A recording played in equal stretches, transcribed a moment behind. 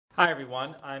Hi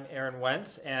everyone, I'm Aaron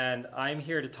Wentz and I'm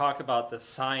here to talk about the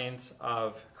science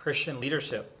of Christian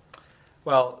leadership.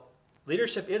 Well,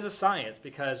 leadership is a science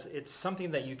because it's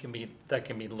something that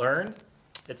can be learned.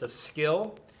 It's a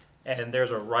skill and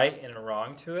there's a right and a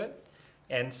wrong to it.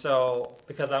 And so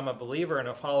because I'm a believer and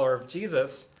a follower of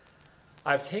Jesus,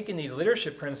 I've taken these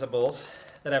leadership principles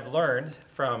that I've learned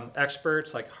from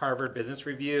experts like Harvard Business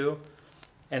Review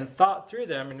and thought through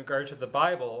them in regard to the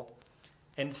Bible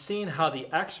and seen how the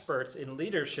experts in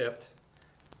leadership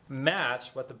match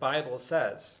what the Bible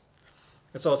says.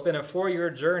 And so it's been a 4-year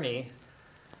journey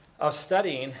of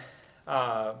studying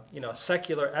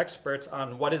secular experts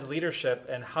on what is leadership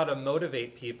and how to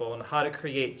motivate people and how to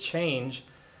create change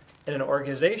in an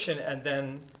organization, and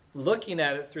then looking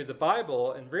at it through the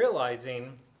Bible and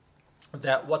realizing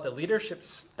that what the leadership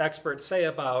experts say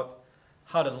about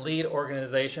how to lead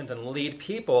organizations and lead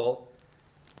people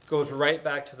goes right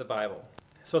back to the Bible.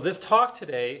 So this talk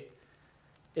today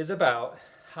is about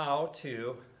how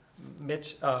to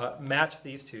match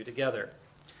these two together.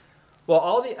 Well,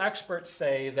 all the experts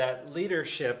say that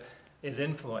leadership is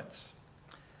influence.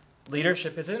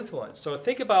 Leadership is influence. So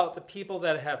think about the people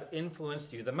that have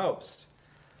influenced you the most.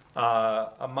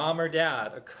 A mom or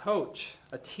dad, a coach,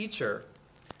 a teacher.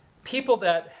 People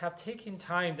that have taken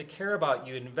time to care about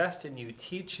you, invest in you,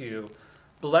 teach you,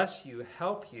 bless you,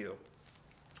 help you.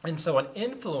 And so an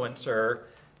influencer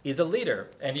is a leader,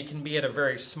 and he can be at a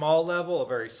very small level, a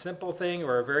very simple thing,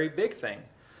 or a very big thing.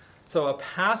 So a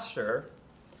pastor,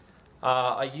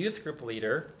 a youth group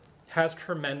leader, has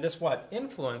tremendous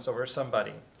influence over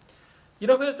somebody. You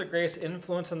know who has the greatest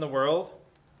influence in the world?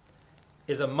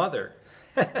 Is a mother.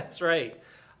 That's right.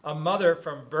 A mother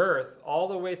from birth all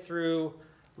the way through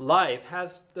life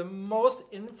has the most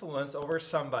influence over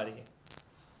somebody.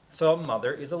 So a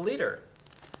mother is a leader.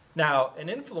 Now, an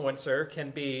influencer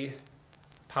can be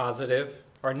positive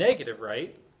or negative,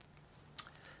 right?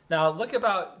 Now, look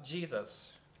about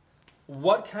Jesus.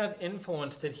 What kind of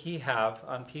influence did he have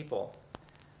on people?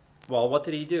 Well, what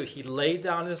did he do? He laid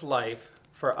down his life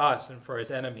for us and for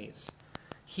his enemies.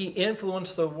 He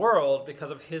influenced the world because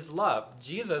of his love.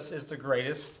 Jesus is the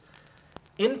greatest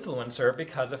influencer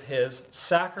because of his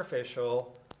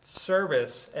sacrificial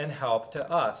service and help to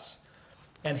us.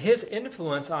 And his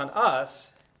influence on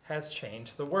us has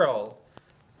changed the world.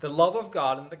 The love of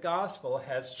God and the gospel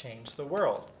has changed the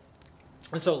world.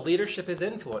 And so leadership is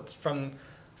influence, from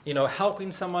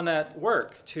helping someone at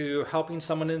work, to helping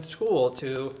someone in school,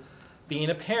 to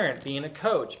being a parent, being a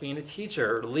coach, being a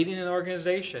teacher, leading an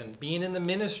organization, being in the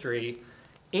ministry.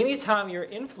 Anytime you're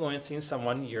influencing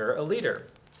someone, you're a leader.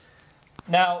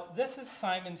 Now, this is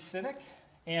Simon Sinek,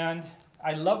 and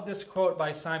I love this quote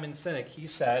by Simon Sinek. He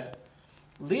said,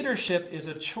 "Leadership is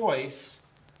a choice,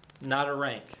 not a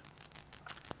rank."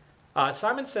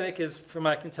 Simon Sinek is, from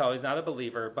what I can tell, he's not a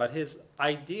believer, but his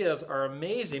ideas are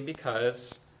amazing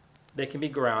because they can be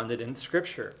grounded in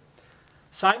Scripture.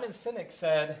 Simon Sinek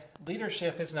said,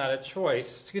 leadership is a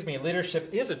choice,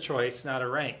 not a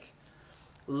rank.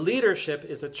 Leadership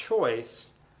is a choice,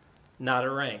 not a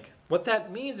rank. What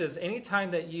that means is anytime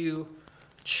that you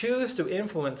choose to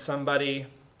influence somebody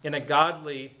in a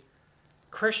godly,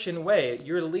 Christian way,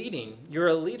 you're leading, you're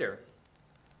a leader.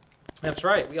 That's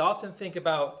right. We often think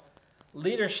about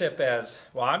leadership as,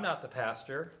 well, I'm not the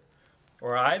pastor,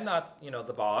 or I'm not,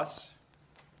 the boss.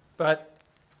 But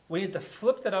we need to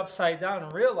flip that upside down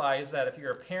and realize that if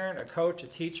you're a parent, a coach, a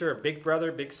teacher, a big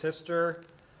brother, big sister,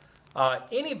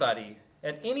 anybody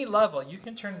at any level, you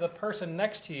can turn to the person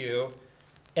next to you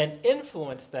and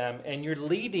influence them, and you're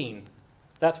leading.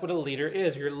 That's what a leader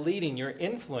is. You're leading, you're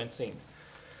influencing.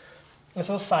 And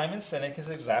so Simon Sinek is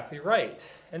exactly right.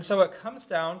 And so it comes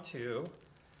down to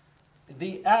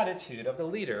the attitude of the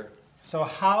leader. So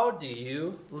how do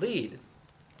you lead?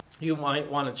 You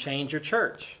might want to change your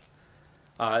church,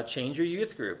 change your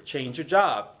youth group, change your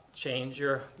job, change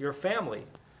your family.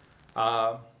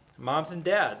 Moms and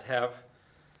dads have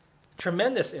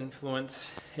tremendous influence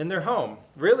in their home.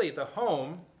 Really, the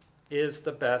home is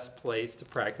the best place to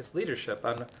practice leadership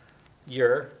on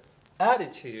your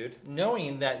attitude,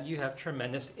 knowing that you have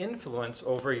tremendous influence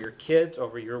over your kids,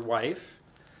 over your wife.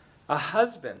 A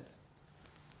husband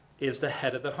is the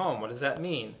head of the home. What does that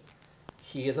mean?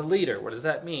 He is a leader. What does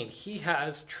that mean? He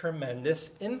has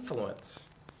tremendous influence.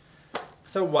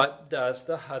 So what does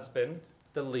the husband,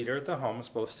 the leader of the home,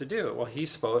 supposed to do? Well,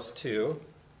 he's supposed to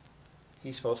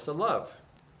love.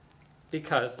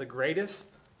 Because the greatest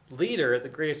leader, the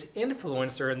greatest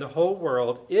influencer in the whole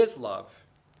world is love.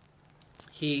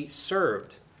 He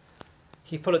served.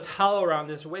 He put a towel around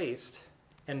his waist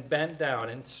and bent down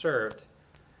and served.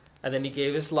 And then he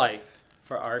gave his life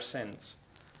for our sins.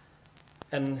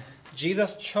 And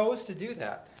Jesus chose to do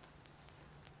that.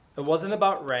 It wasn't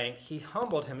about rank. He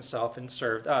humbled himself and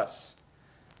served us.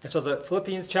 And so the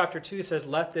Philippians chapter 2 says,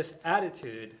 let this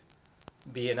attitude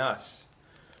be in us.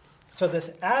 So this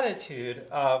attitude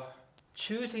of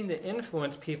choosing to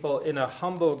influence people in a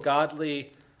humble,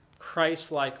 godly,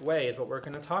 Christ-like way is what we're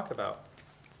going to talk about.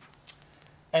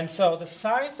 And so the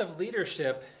signs of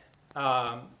leadership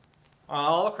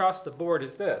all across the board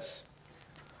is this.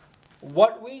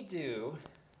 What we do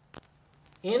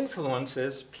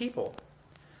influences people.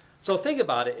 So think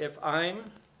about it. If I'm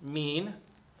mean,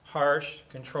 harsh,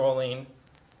 controlling,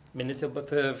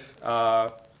 manipulative,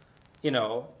 the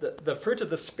fruit of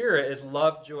the Spirit is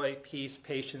love, joy, peace,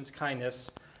 patience,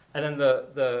 kindness. And then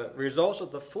the results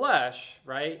of the flesh,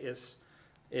 right,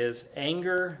 is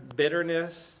anger,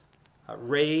 bitterness,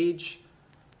 rage,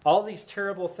 all these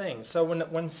terrible things. So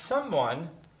when someone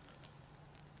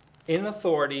in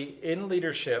authority, in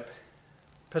leadership,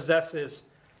 possesses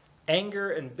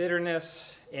anger and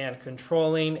bitterness and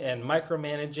controlling and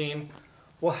micromanaging,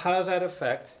 well, how does that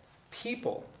affect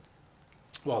people?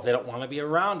 Well, they don't want to be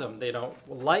around them. They don't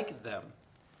like them.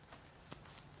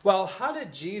 Well, how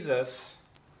did Jesus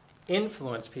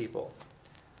influence people?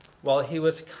 Well, he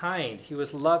was kind. He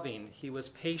was loving. He was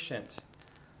patient.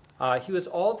 He was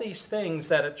all these things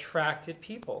that attracted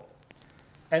people.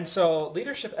 And so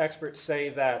leadership experts say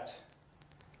that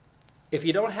if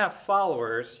you don't have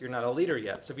followers, you're not a leader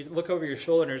yet. So if you look over your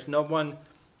shoulder and there's no one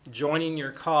joining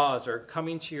your cause or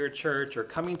coming to your church or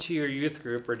coming to your youth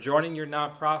group or joining your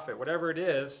nonprofit, whatever it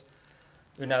is,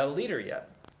 you're not a leader yet.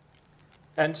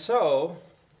 And so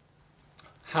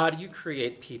how do you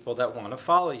create people that want to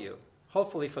follow you?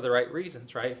 Hopefully for the right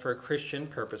reasons, right? For Christian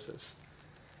purposes.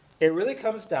 It really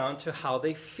comes down to how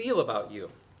they feel about you.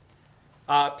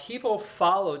 People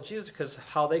followed Jesus because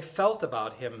how they felt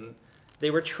about him.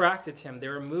 They were attracted to him. They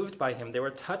were moved by him. They were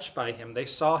touched by him. They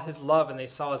saw his love and they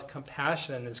saw his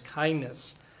compassion and his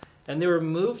kindness. And they were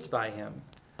moved by him.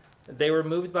 They were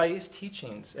moved by his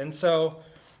teachings. And so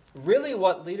really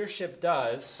what leadership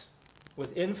does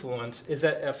with influence is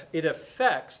that it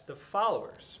affects the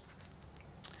followers.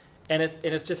 And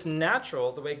it's just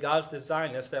natural, the way God's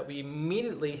designed us, that we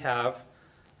immediately have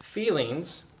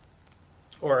feelings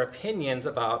or opinions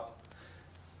about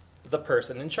the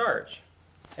person in charge.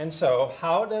 And so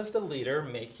how does the leader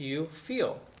make you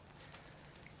feel?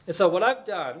 And so what I've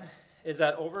done is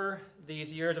that over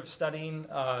these years of studying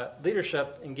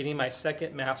leadership and getting my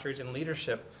second master's in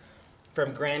leadership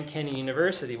from Grand Canyon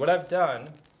University, what I've done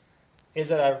is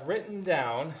that I've written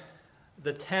down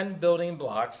the 10 building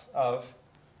blocks of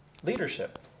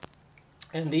leadership.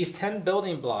 And these 10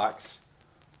 building blocks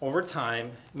over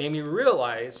time made me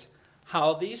realize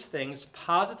how these things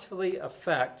positively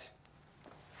affect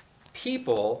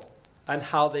people and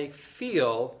how they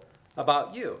feel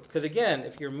about you. Because again,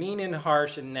 if you're mean and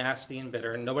harsh and nasty and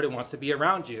bitter, nobody wants to be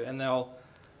around you, and they'll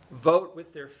vote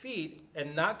with their feet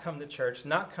and not come to church,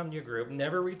 not come to your group,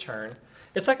 never return.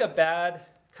 It's like a bad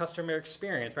customer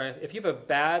experience, right? If you have a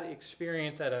bad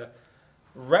experience at a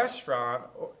restaurant,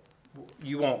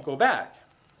 you won't go back.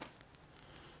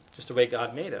 Just the way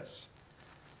God made us.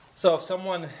 So if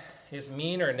someone is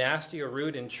mean or nasty or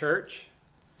rude in church,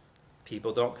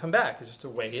 people don't come back. It's just the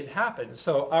way it happens.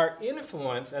 So our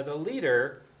influence as a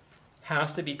leader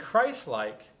has to be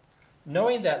Christ-like,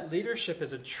 knowing that leadership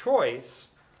is a choice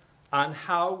on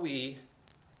how we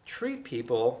treat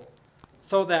people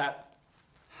so that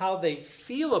how they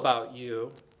feel about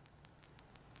you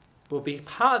will be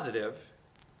positive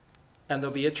and they'll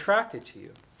be attracted to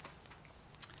you.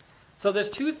 So there's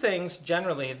two things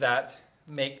generally that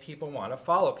make people want to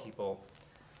follow people.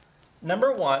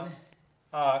 Number one,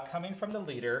 coming from the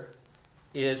leader,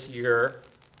 is your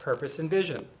purpose and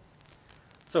vision.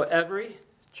 So every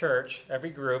church, every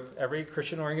group, every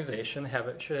Christian organization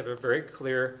should have a very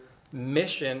clear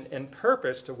mission and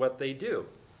purpose to what they do.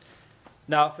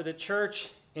 Now, for the church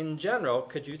in general,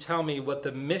 could you tell me what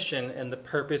the mission and the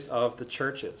purpose of the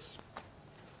church is?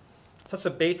 So that's a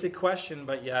basic question,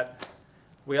 but yet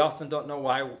we often don't know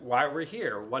why we're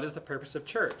here. What is the purpose of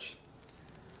church?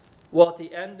 Well, at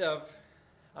the end of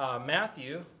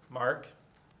Matthew, Mark,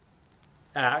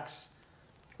 Acts,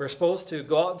 we're supposed to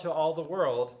go out into all the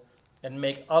world and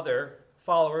make other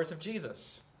followers of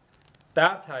Jesus.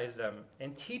 Baptize them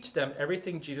and teach them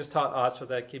everything Jesus taught us so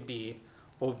that they can be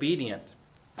obedient.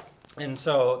 And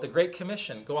so the Great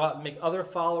Commission, go out and make other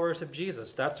followers of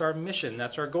Jesus. That's our mission.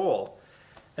 That's our goal.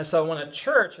 And so when a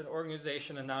church, an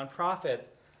organization, a nonprofit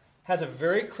has a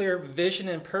very clear vision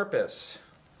and purpose,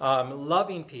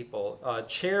 loving people,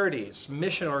 charities,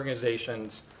 mission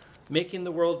organizations, making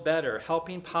the world better,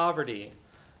 helping poverty,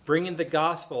 bringing the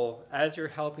gospel as you're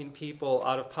helping people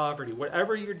out of poverty,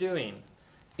 whatever you're doing,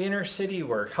 inner city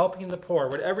work, helping the poor,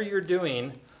 whatever you're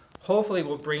doing, hopefully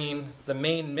will bring the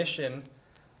main mission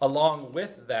along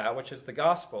with that, which is the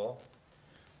gospel,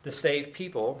 to save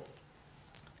people.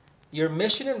 Your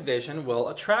mission and vision will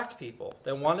attract people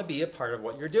that want to be a part of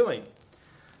what you're doing.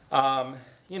 My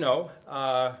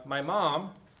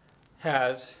mom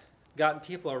has gotten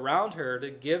people around her to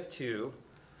give to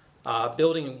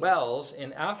building wells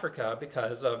in Africa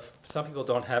because of some people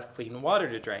don't have clean water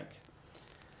to drink.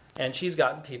 And she's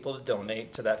gotten people to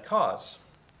donate to that cause.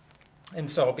 And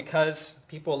so because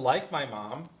people like my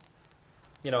mom,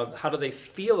 how do they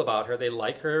feel about her? They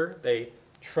like her, they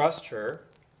trust her.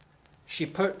 She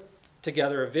put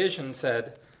together a vision,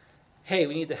 said, hey,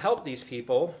 we need to help these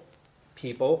people.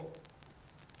 People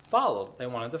followed. They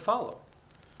wanted to follow.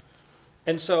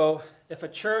 And so if a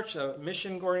church, a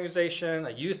mission organization,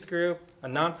 a youth group, a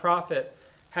nonprofit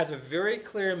has a very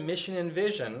clear mission and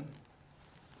vision,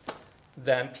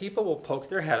 then people will poke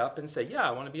their head up and say, yeah,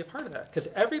 I want to be a part of that. Because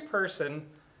every person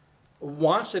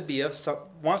wants to be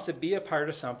a part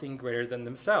of something greater than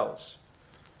themselves.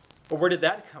 But where did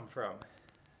that come from?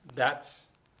 That's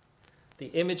the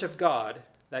image of God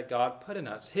that God put in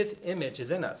us. His image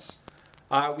is in us.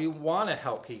 We want to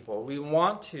help people. We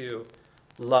want to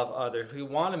love others. We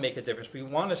want to make a difference. We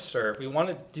want to serve. We want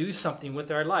to do something with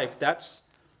our life. That's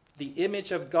the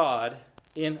image of God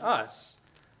in us.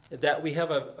 That we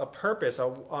have a purpose.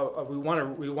 We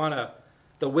want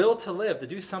the will to live, to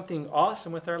do something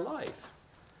awesome with our life.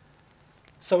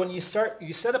 So when you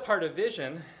set apart a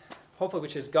vision, hopefully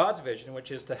which is God's vision,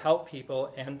 which is to help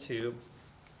people and to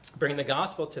bring the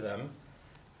gospel to them.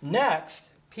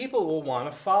 Next, people will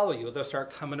want to follow you. They'll start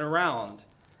coming around.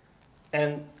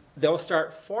 And they'll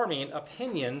start forming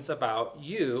opinions about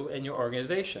you and your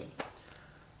organization.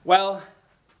 Well,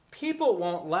 people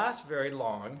won't last very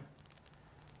long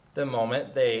the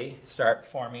moment they start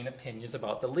forming opinions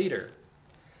about the leader.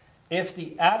 If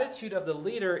the attitude of the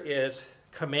leader is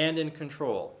command and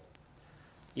control,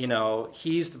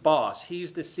 he's the boss,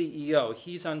 he's the CEO,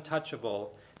 he's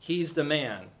untouchable, he's the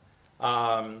man,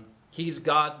 he's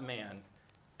God's man,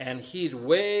 and he's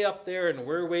way up there and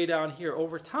we're way down here,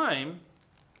 over time,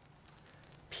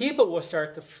 people will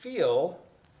start to feel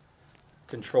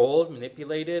controlled,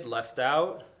 manipulated, left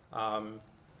out, and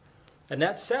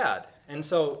that's sad. And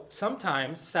so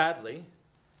sometimes, sadly,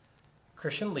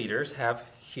 Christian leaders have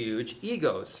huge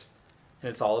egos, and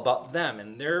it's all about them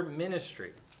and their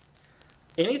ministry.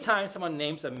 Anytime someone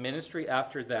names a ministry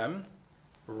after them,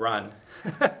 run.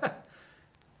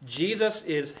 Jesus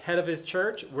is head of his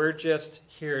church. We're just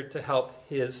here to help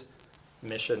his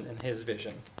mission and his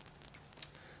vision.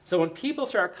 So when people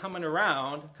start coming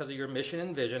around because of your mission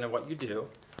and vision and what you do,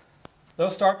 they'll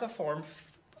start to form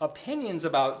opinions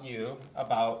about you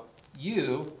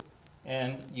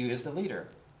and you as the leader.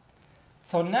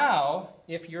 So now,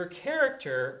 if your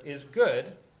character is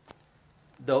good,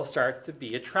 they'll start to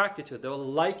be attracted to it. They'll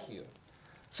like you.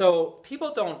 So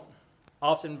people don't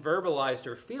often verbalize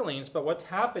their feelings, but what's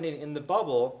happening in the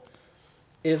bubble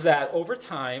is that over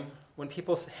time, when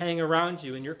people hang around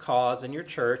you in your cause, in your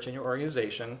church, in your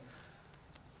organization,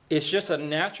 it's just a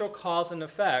natural cause and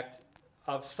effect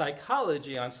of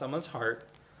psychology on someone's heart.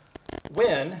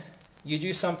 When you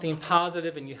do something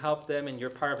positive and you help them and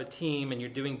you're part of a team and you're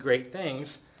doing great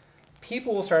things,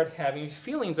 people will start having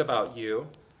feelings about you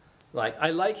like,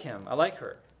 I like him, I like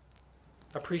her.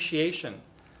 Appreciation,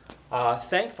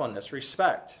 thankfulness,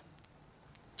 respect,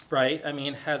 right? I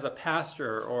mean, has a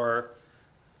pastor or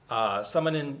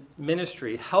someone in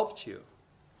ministry helped you?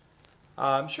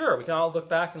 Sure, we can all look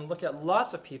back and look at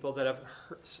lots of people that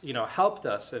have, helped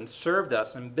us and served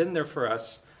us and been there for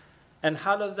us. And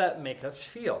how does that make us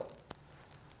feel?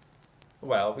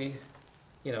 Well, we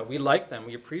like them,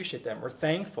 we appreciate them, we're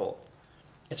thankful.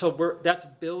 And so that's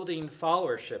building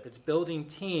followership. It's building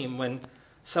team when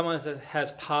someone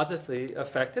has positively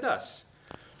affected us.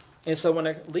 And so when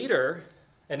a leader,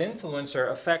 an influencer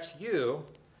affects you,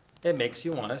 it makes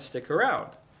you want to stick around.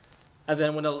 And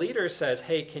then when a leader says,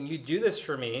 hey, can you do this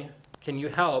for me? Can you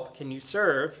help? Can you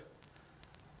serve?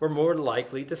 We're more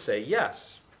likely to say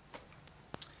yes.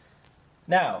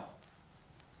 Now,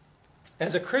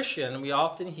 as a Christian, we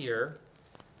often hear,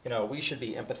 we should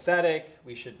be empathetic,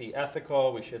 we should be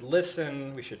ethical, we should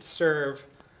listen, we should serve.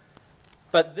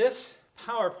 But this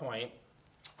PowerPoint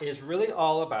is really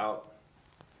all about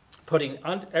putting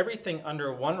everything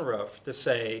under one roof to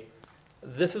say,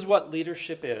 this is what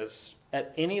leadership is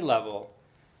at any level,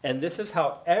 and this is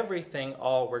how everything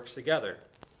all works together.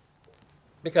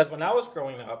 Because when I was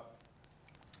growing up,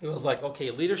 it was like, okay,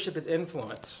 leadership is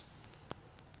influence.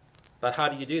 But how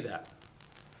do you do that?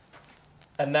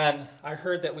 And then I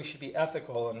heard that we should be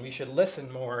ethical and we should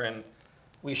listen more and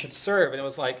we should serve. And it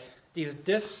was like these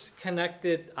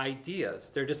disconnected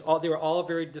ideas. They were all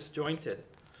very disjointed.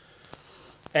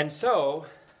 And so,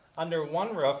 under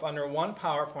one roof, under one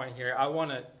PowerPoint here, I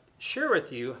want to share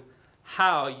with you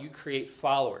how you create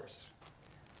followers,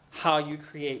 how you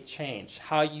create change,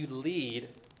 how you lead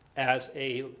as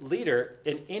a leader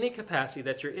in any capacity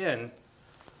that you're in.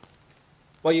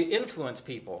 Well, you influence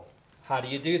people. How do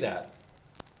you do that?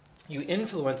 You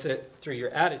influence it through your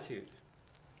attitude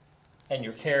and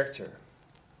your character.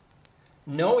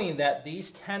 Knowing that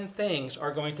these 10 things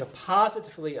are going to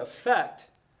positively affect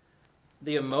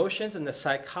the emotions and the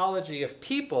psychology of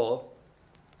people,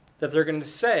 that they're going to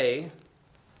say,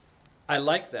 I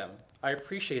like them, I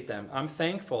appreciate them, I'm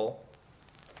thankful.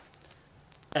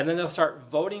 And then they'll start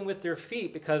voting with their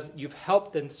feet because you've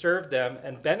helped and served them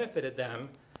and benefited them.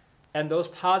 And those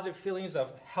positive feelings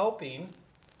of helping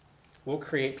will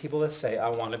create people that say, I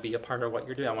want to be a part of what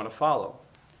you're doing, I want to follow.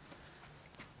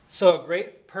 So a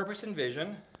great purpose and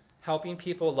vision, helping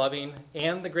people, loving,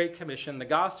 and the Great Commission, the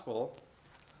gospel,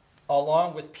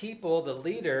 along with people, the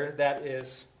leader that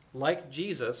is like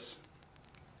Jesus,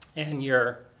 and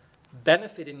you're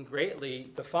benefiting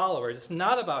greatly the followers. It's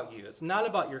not about you. It's not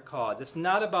about your cause. It's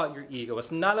not about your ego.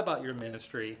 It's not about your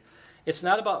ministry. It's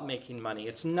not about making money.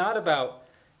 It's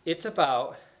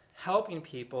about helping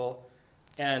people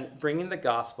and bringing the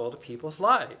gospel to people's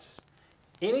lives.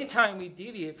 Anytime we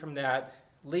deviate from that,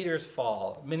 leaders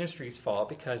fall, ministries fall,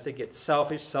 because they get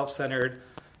selfish, self-centered.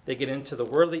 They get into the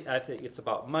worldly ethic. It's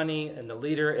about money and the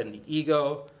leader and the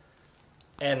ego.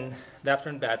 And that's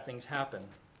when bad things happen.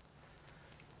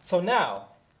 So now,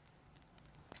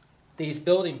 these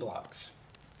building blocks.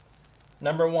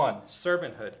 Number 1,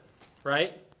 servanthood,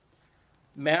 right?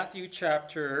 Matthew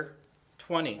chapter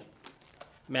 20,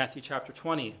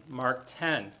 Mark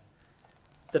 10.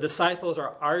 The disciples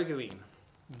are arguing,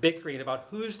 bickering about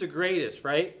who's the greatest,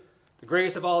 right? The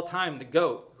greatest of all time, the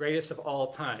GOAT, greatest of all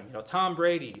time. Tom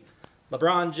Brady,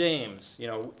 LeBron James.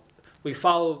 We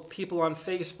follow people on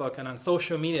Facebook and on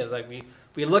social media. Like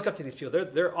we look up to these people.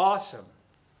 They're awesome.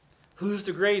 Who's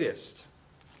the greatest?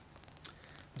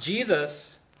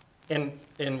 Jesus, in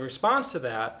response to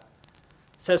that,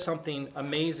 says something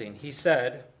amazing. He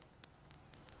said,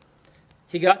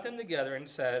 he got them together and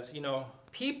says,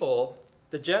 people,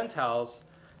 the Gentiles,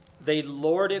 they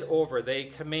lord it over. They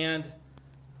command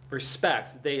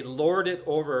respect. They lord it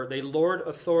over. They lord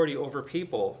authority over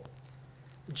people.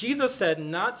 Jesus said,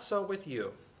 not so with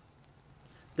you.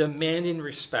 Demanding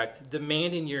respect,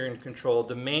 demanding you're in control,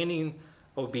 demanding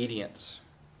obedience.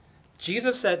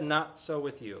 Jesus said, not so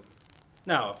with you.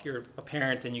 Now, if you're a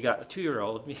parent and you got a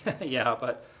 2-year-old, yeah,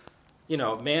 but,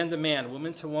 man to man,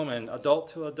 woman to woman, adult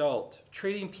to adult,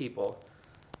 treating people,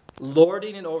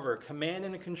 lording it over,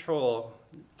 commanding and control.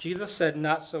 Jesus said,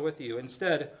 not so with you.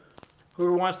 Instead,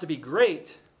 whoever wants to be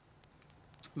great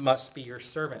must be your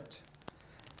servant.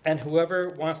 And whoever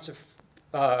wants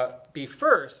to be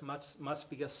first must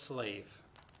be a slave.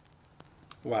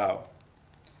 Wow.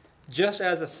 Just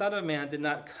as the Son of Man did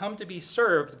not come to be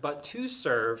served, but to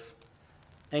serve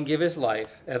and give his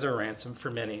life as a ransom for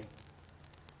many.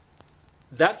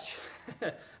 That's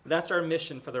our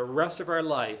mission for the rest of our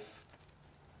life,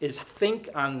 is think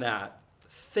on that.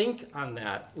 Think on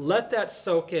that. Let that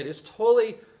soak in.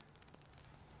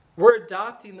 We're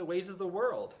adopting the ways of the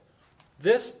world.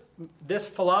 This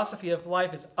philosophy of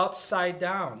life is upside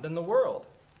down than the world.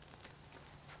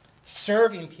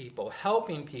 Serving people,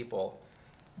 helping people.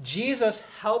 Jesus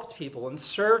helped people and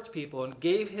served people and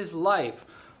gave his life.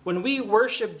 When we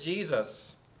worship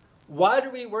Jesus, why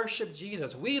do we worship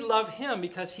Jesus? We love him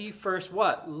because he first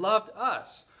what? Loved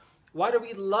us. Why do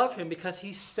we love him? Because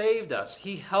he saved us.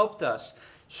 He helped us.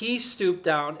 He stooped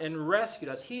down and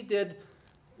rescued us. He did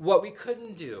what we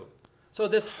couldn't do. So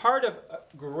this heart of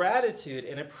gratitude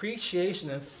and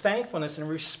appreciation and thankfulness and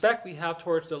respect we have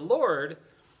towards the Lord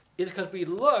is because we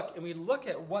look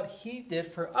at what he did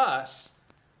for us,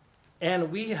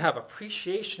 and we have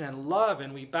appreciation and love,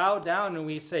 and we bow down and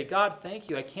we say, God,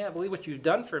 thank you. I can't believe what you've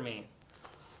done for me.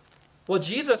 Well,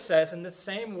 Jesus says in the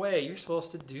same way, you're supposed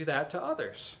to do that to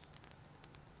others.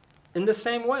 In the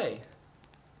same way.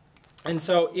 And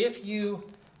so if you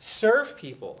serve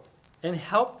people and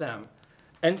help them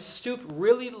and stoop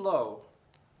really low,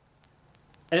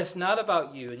 and it's not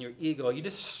about you and your ego, you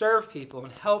just serve people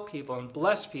and help people and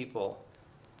bless people,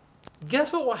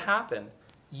 guess what will happen?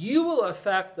 You will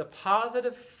affect the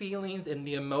positive feelings and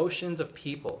the emotions of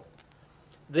people.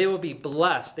 They will be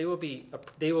blessed. They will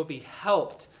be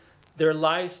helped. Their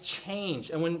lives change.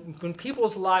 And when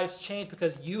people's lives change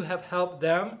because you have helped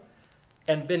them,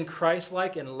 and been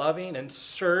Christ-like and loving and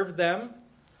served them,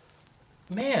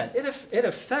 man, it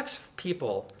affects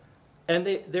people. And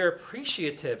they're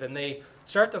appreciative, and they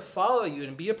start to follow you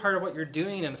and be a part of what you're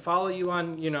doing and follow you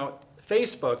on,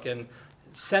 Facebook and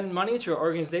send money to your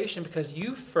organization because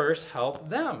you first helped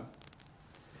them.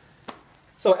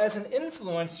 So as an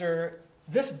influencer,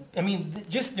 there's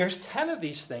 10 of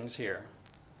these things here.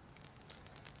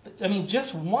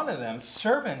 Just one of them,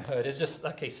 servanthood, is just,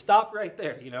 okay, stop right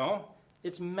there,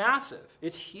 It's massive.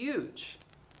 It's huge.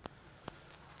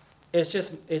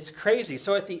 It's crazy.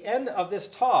 So at the end of this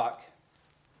talk,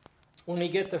 when we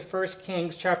get to 1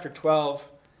 Kings chapter 12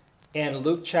 and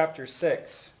Luke chapter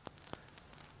 6,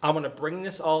 I'm going to bring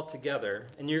this all together,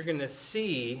 and you're going to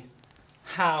see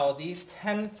how these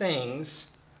 10 things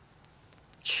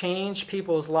change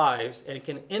people's lives and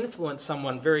can influence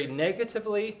someone very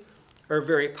negatively or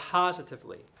very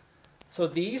positively. So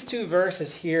these two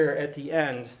verses here at the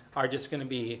end are just going to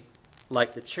be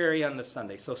like the cherry on the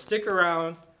sundae. So stick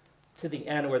around to the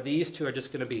end where these two are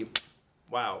just going to be,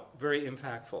 wow, very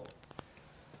impactful.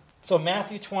 So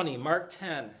Matthew 20, Mark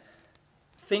 10,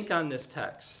 think on this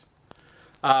text.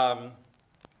 I've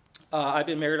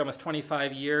been married almost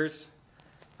 25 years.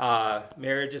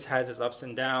 Marriage just has its ups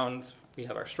and downs. We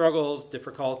have our struggles,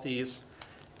 difficulties.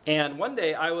 And one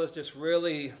day I was just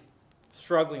really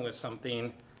struggling with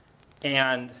something.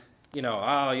 And,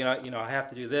 I have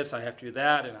to do this, I have to do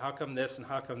that, and how come this and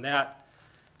how come that?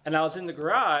 And I was in the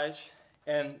garage,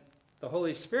 and the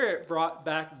Holy Spirit brought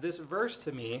back this verse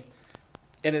to me.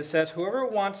 And it says, whoever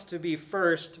wants to be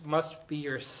first must be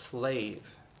your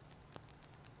slave.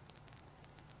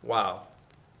 Wow.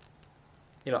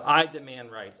 I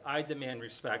demand rights. I demand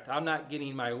respect. I'm not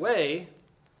getting my way.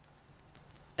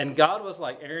 And God was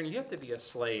like, Aaron, you have to be a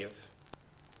slave.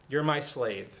 You're my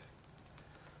slave.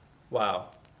 Wow.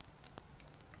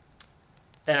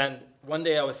 And one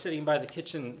day I was sitting by the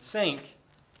kitchen sink,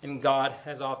 and God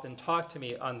has often talked to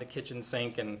me on the kitchen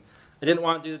sink, and I didn't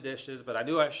want to do the dishes, but I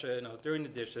knew I should, and I was doing the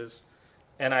dishes.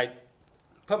 And I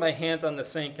put my hands on the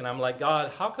sink, and I'm like,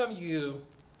 God, how come you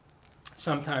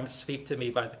sometimes speak to me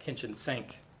by the kitchen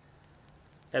sink?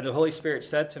 And the Holy Spirit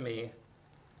said to me,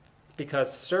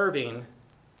 because serving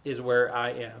is where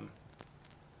I am.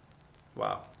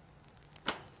 Wow.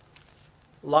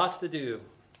 Lots to do.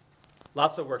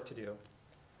 Lots of work to do.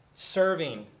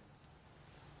 Serving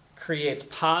creates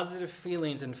positive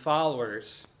feelings in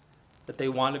followers that they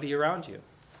want to be around you.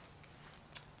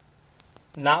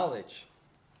 Knowledge.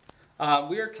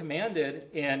 We are commanded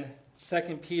in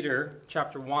 2 Peter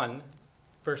chapter 1,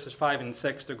 verses 5 and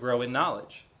 6 to grow in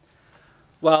knowledge.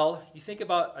 Well, you think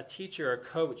about a teacher, a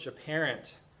coach, a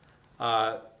parent,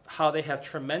 how they have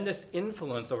tremendous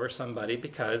influence over somebody,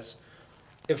 because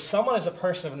if someone is a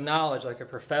person of knowledge, like a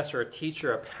professor, a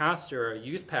teacher, a pastor, a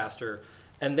youth pastor,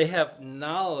 and they have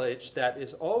knowledge that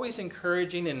is always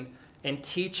encouraging and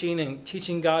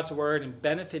teaching God's word and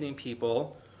benefiting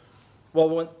people,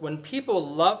 well, when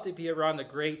people love to be around a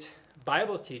great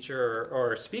Bible teacher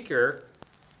or speaker,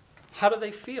 how do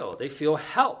they feel? They feel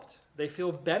helped. They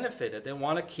feel benefited. They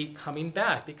want to keep coming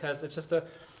back because it's just a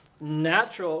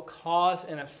natural cause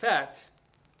and effect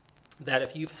that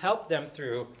if you've helped them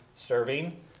through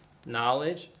serving,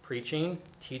 knowledge, preaching,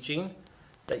 teaching,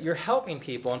 that you're helping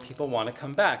people and people want to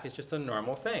come back. It's just a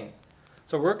normal thing.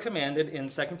 So we're commanded in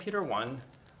 2 Peter 1,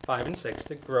 5 and 6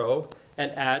 to grow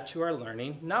and add to our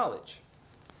learning knowledge.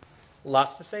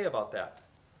 Lots to say about that.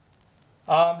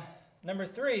 Number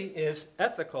 3 is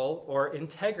ethical or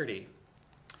integrity.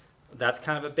 That's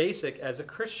kind of a basic as a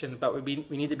Christian, but we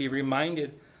need to be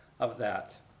reminded of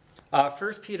that.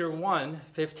 1 Peter 1,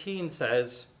 15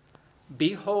 says,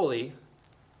 be holy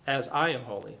as I am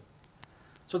holy.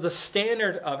 So the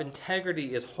standard of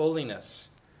integrity is holiness,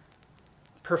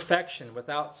 perfection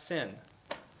without sin.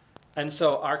 And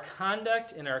so our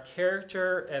conduct and our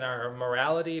character and our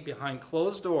morality behind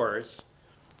closed doors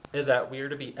is that we are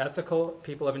to be ethical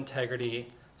people of integrity,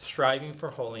 striving for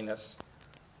holiness,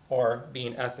 or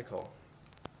being ethical.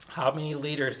 How many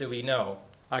leaders do we know?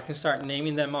 I can start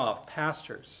naming them off.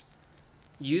 Pastors,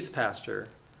 youth pastor,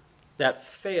 that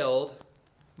failed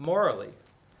morally.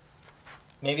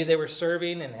 Maybe they were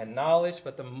serving and had knowledge,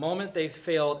 but the moment they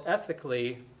failed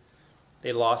ethically,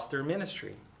 they lost their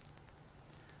ministry.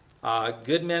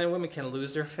 Good men and women can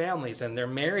lose their families and their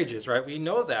marriages, right? We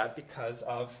know that because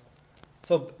of...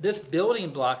 So this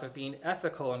building block of being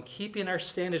ethical and keeping our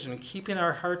standards and keeping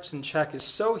our hearts in check is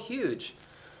so huge.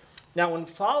 Now, when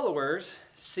followers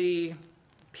see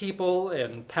people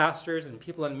and pastors and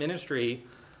people in ministry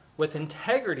with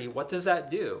integrity, what does that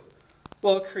do?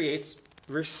 Well, it creates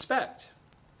respect.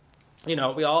 We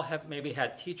all have maybe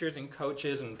had teachers and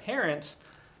coaches and parents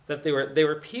that they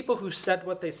were people who said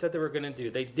what they said they were going to do.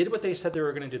 They did what they said they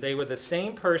were going to do. They were the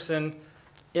same person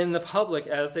in the public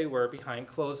as they were behind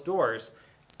closed doors.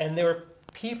 And they were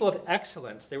people of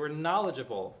excellence. They were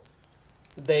knowledgeable.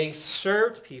 They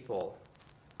served people.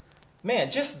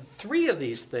 Man, just 3 of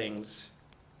these things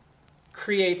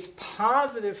creates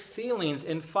positive feelings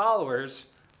in followers.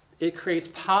 It creates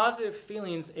positive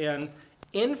feelings and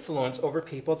influence over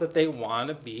people that they want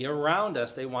to be around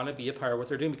us. They want to be a part of what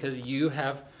they're doing because you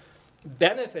have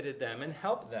benefited them and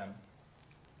helped them.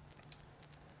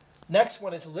 Next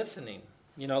one is listening.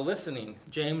 Listening.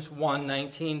 James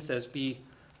 1:19 says, be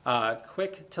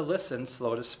quick to listen,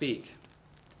 slow to speak.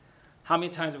 How many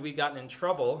times have we gotten in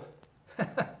trouble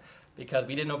because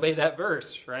we didn't obey that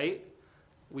verse, right?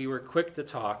 We were quick to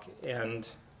talk and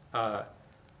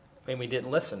we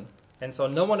didn't listen. And so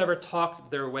no one ever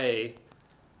talked their way,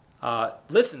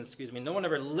 no one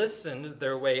ever listened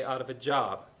their way out of a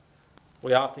job.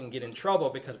 We often get in trouble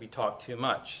because we talk too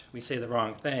much. We say the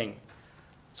wrong thing.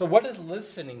 So what does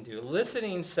listening do?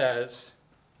 Listening says,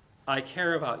 I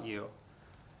care about you.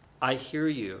 I hear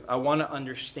you. I want to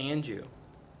understand you.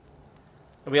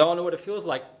 And we all know what it feels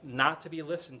like not to be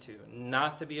listened to,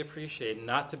 not to be appreciated,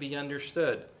 not to be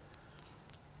understood.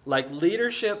 Like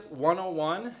Leadership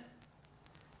 101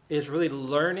 is really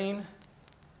learning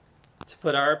to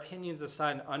put our opinions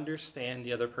aside and understand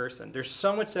the other person. There's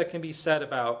so much that can be said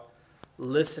about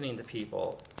listening to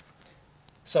people.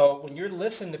 So when you're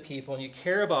listening to people and you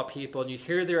care about people and you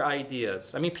hear their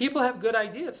ideas, people have good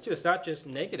ideas too. It's not just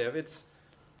negative. It's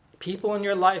people in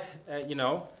your life,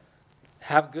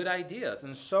 have good ideas.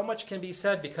 And so much can be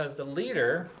said because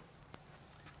the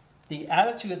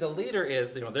attitude of the leader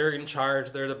is, they're in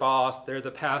charge, they're the boss, they're the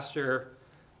pastor.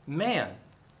 Man,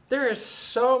 there is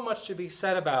so much to be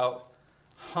said about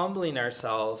humbling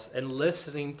ourselves and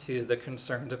listening to the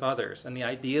concerns of others and the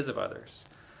ideas of others,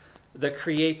 the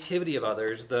creativity of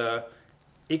others, the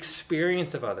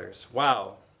experience of others.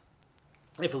 Wow.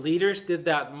 If leaders did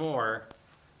that more,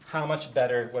 how much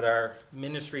better would our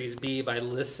ministries be by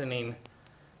listening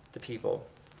to people?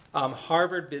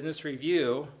 Harvard Business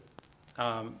Review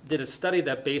did a study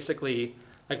that basically,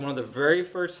 one of the very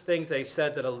first things they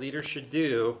said that a leader should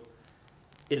do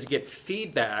is get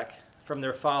feedback from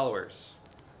their followers.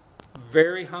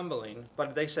 Very humbling,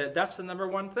 but they said that's the number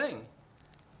one thing,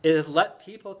 is let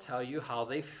people tell you how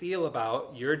they feel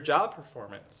about your job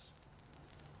performance.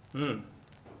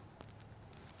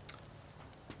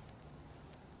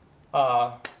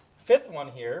 Fifth one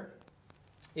here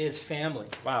is family.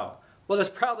 Wow. Well, there's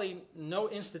probably no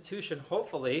institution,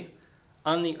 hopefully,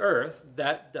 on the earth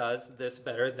that does this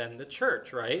better than the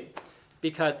church, right?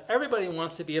 Because everybody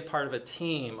wants to be a part of a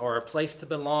team or a place to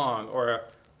belong or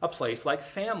a place like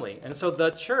family. And so the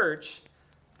church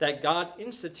that God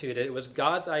instituted, it was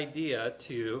God's idea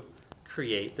to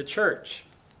create the church.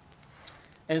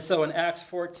 And so in Acts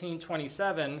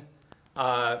 14:27,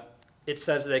 it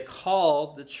says they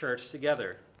called the church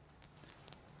together.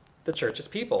 The church is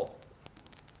people.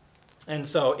 And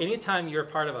so anytime you're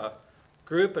part of a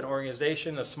group, an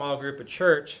organization, a small group, a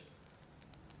church,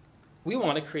 we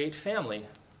want to create family.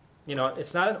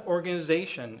 It's not an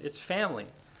organization, it's family.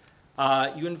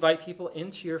 You invite people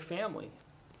into your family.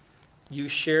 You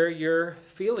share your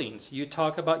feelings. You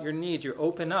talk about your needs. You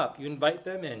open up. You invite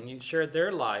them in. You share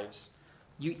their lives.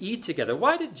 You eat together.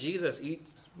 Why did Jesus eat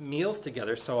meals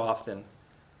together so often?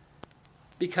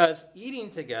 Because eating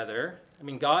together,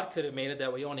 God could have made it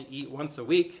that we only eat once a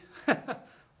week,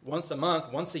 once a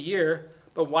month, once a year.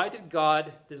 But why did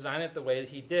God design it the way that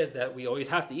he did, that we always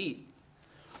have to eat?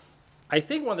 I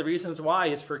think one of the reasons why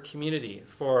is for community,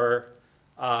 for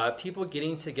people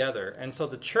getting together. And so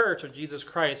the church of Jesus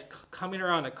Christ coming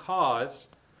around a cause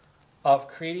of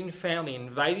creating family,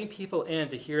 inviting people in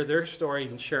to hear their story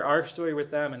and share our story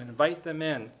with them and invite them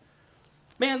in.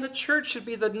 Man, the church should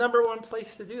be the number one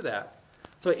place to do that.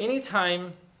 So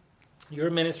anytime you're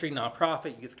a ministry,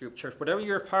 nonprofit, youth group, church, whatever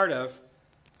you're a part of,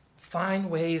 find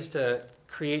ways to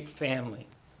create family.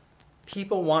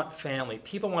 People want family.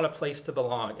 People want a place to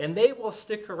belong. And they will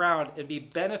stick around and be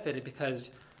benefited because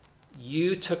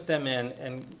you took them in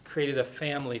and created a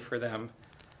family for them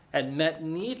and met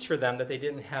needs for them that they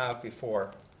didn't have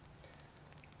before.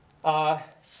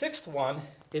 Sixth one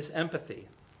is empathy.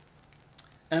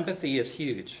 Empathy is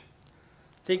huge.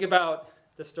 Think about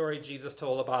the story Jesus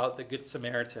told about the Good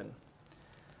Samaritan.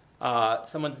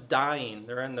 Someone's dying.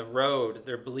 They're on the road.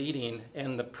 They're bleeding.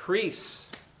 And the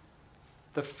priests,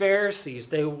 the Pharisees,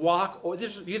 they walk.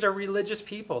 These are religious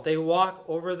people. They walk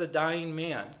over the dying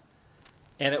man.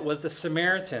 And it was the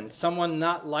Samaritan, someone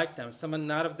not like them, someone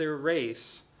not of their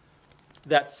race,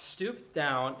 that stooped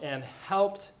down and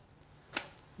helped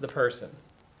the person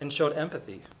and showed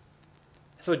empathy.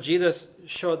 So Jesus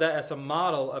showed that as a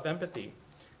model of empathy.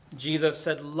 Jesus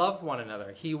said, love one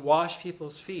another. He washed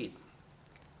people's feet.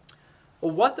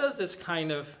 Well, what does this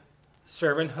kind of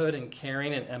servanthood and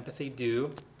caring and empathy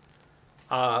do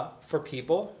for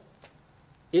people?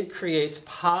 It creates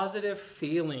positive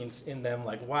feelings in them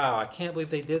like, wow, I can't believe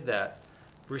they did that.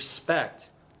 Respect,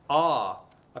 awe,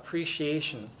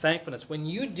 appreciation, thankfulness. When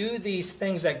you do these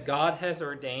things that God has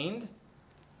ordained,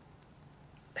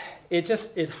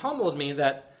 it humbled me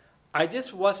that I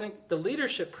just wasn't, the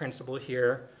leadership principle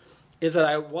here is that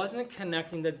I wasn't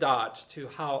connecting the dots to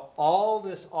how all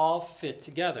this all fit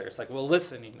together. It's like, well,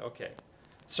 listening, okay.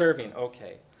 Serving,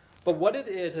 okay. But what it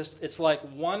is it's like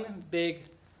one big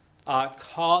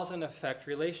cause and effect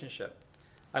relationship.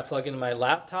 I plug in my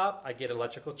laptop, I get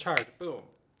electrical charge, boom.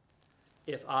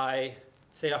 If I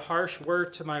say a harsh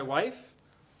word to my wife,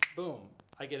 boom,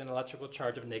 I get an electrical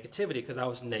charge of negativity because I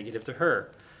was negative to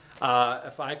her.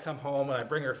 If I come home and I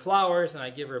bring her flowers and I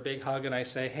give her a big hug and I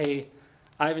say, hey,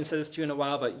 I haven't said this to you in a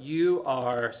while, but you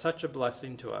are such a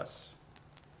blessing to us.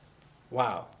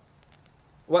 Wow.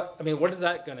 What is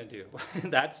that going to do?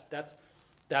 That's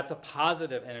a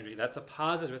positive energy. That's a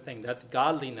positive thing. That's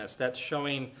godliness. That's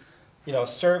showing,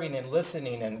 serving and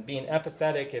listening and being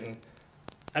empathetic.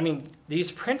 And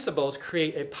these principles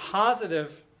create a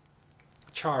positive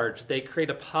charge. They create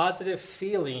a positive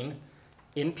feeling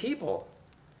in people.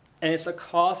 And it's a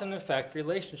cause and effect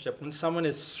relationship. When someone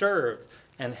is served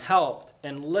and helped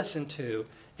and listened to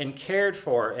and cared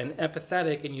for and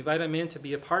empathetic and you invite them in to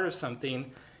be a part of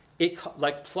something,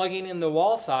 like plugging in the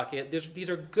wall socket, these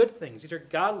are good things. These are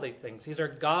godly things. These are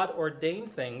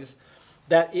God-ordained things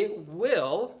that it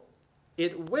will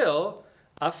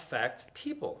affect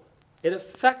people. It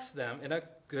affects them in a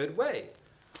good way.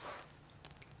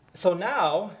 So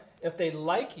now, if they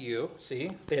like you,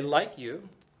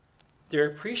 they're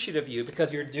appreciative of you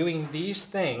because you're doing these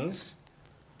things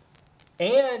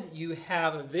and you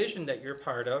have a vision that you're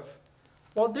part of,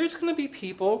 well, there's going to be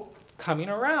people coming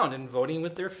around and voting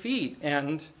with their feet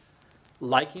and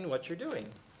liking what you're doing.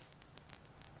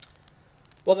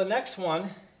 Well, the next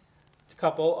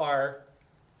couple are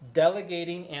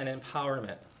delegating and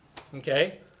empowerment.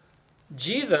 Okay?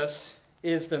 Jesus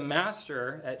is the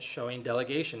master at showing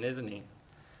delegation, isn't he?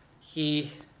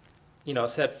 He,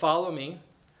 said, follow me.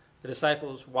 The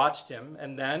disciples watched him,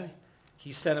 and then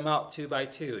he sent them out 2 by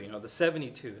 2, the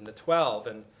 72 and the 12,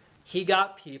 and he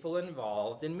got people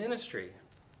involved in ministry.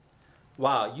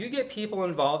 Wow, you get people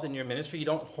involved in your ministry, you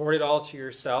don't hoard it all to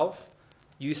yourself.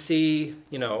 You see,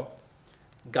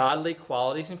 godly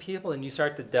qualities in people, and you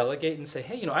start to delegate and say,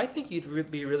 hey, I think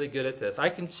you'd be really good at this. I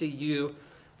can see you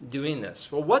doing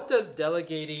this. Well, what does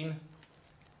delegating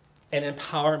and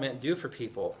empowerment do for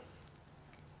people?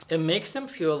 It makes them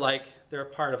feel like they're a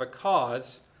part of a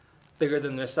cause bigger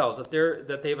than themselves, that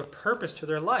they have a purpose to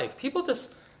their life. People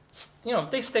just, if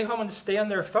they stay home and stay on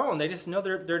their phone, they just know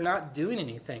they're not doing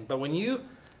anything. But when you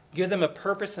give them a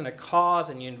purpose and a cause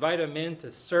and you invite them in to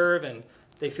serve and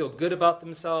they feel good about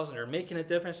themselves and are making a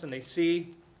difference and they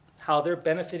see how they're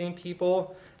benefiting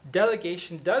people,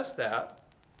 delegation does that,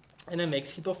 and it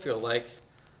makes people feel like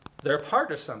they're a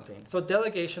part of something. So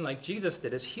delegation, like Jesus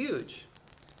did, is huge.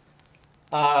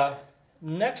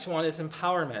 Next one is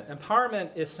empowerment. Empowerment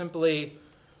is simply,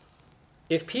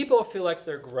 if people feel like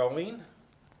they're growing,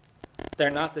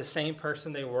 they're not the same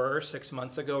person they were 6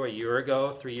 months ago, a year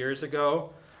ago, 3 years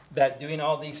ago, that doing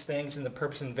all these things and the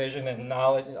purpose and vision and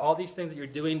knowledge, and all these things that you're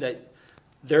doing, that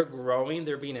they're growing,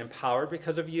 they're being empowered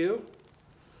because of you,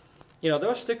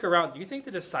 they'll stick around. Do you think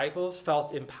the disciples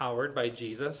felt empowered by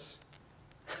Jesus?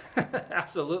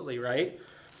 Absolutely, right?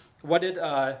 What did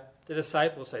the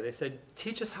disciples say? They said,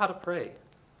 teach us how to pray.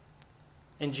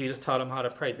 And Jesus taught them how to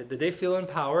pray. Did they feel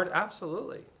empowered?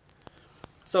 Absolutely.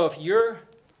 So if you're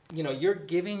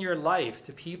giving your life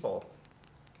to people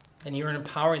and you're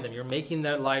empowering them, you're making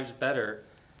their lives better,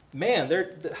 man,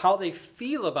 how they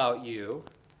feel about you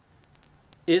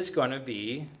is going to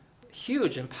be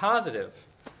huge and positive.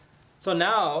 So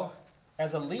now,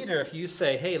 as a leader, if you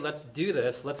say, hey, let's do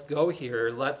this, let's go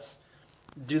here, let's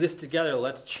do this together,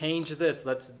 let's change this,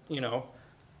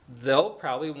 they'll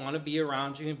probably want to be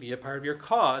around you and be a part of your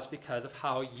cause because of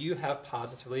how you have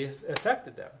positively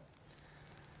affected them.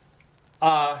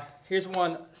 Here's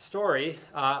one story.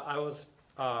 I was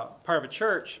part of a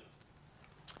church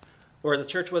where the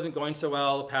church wasn't going so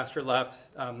well. The pastor left.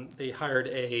 They hired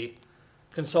a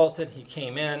consultant. He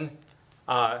came in.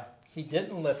 He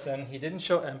didn't listen. He didn't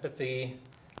show empathy.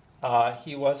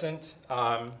 He was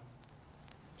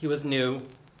new.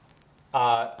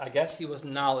 I guess he was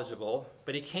knowledgeable,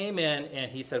 but he came in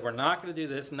and he said, we're not going to do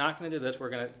this, not going to do this. We're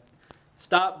going to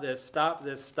stop this, stop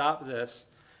this, stop this.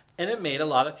 And it made a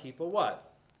lot of people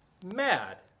what?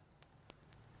 Mad.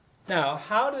 Now,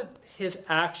 how did his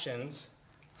actions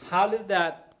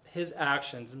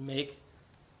make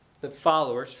the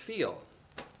followers feel?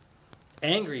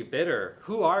 Angry, bitter.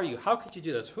 Who are you? How could you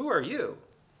do this? Who are you?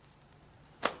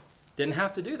 Didn't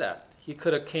have to do that. He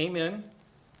could have came in,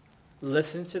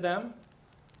 listened to them,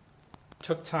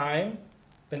 took time,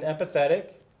 been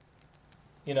empathetic,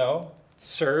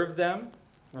 served them,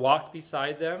 walked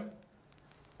beside them,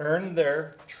 earned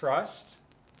their trust.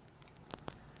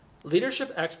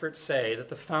 Leadership experts say that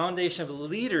the foundation of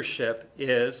leadership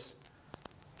is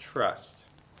trust.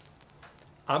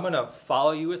 I'm going to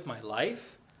follow you with my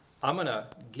life. I'm going to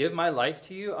give my life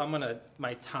to you.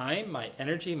 My time, my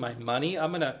energy, my money,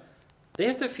 they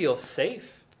have to feel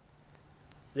safe.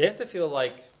 They have to feel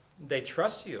like they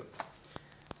trust you.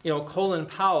 Colin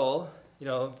Powell,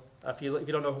 if you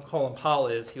don't know who Colin Powell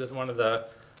is, he was one of the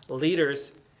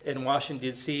leaders in Washington,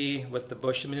 D.C. with the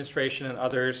Bush administration and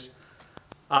others.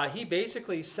 He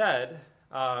basically said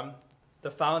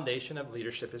the foundation of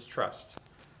leadership is trust.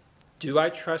 Do I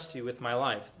trust you with my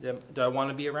life? Do I want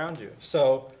to be around you?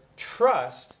 So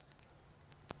trust,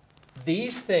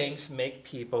 these things make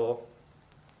people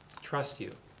trust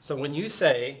you. So when you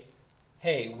say,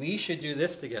 hey, we should do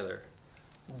this together,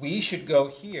 we should go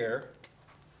here,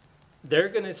 they're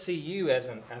going to see you as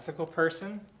an ethical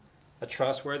person, a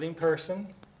trustworthy person.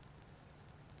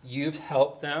 You've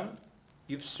helped them,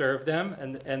 you've served them,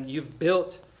 and you've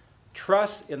built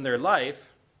trust in their life.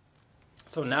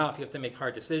 So now if you have to make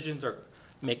hard decisions or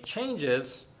make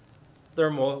changes, they're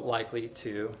more likely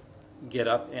to get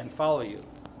up and follow you.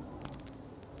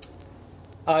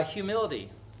 Humility.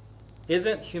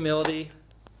 Isn't humility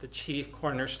the chief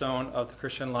cornerstone of the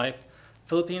Christian life?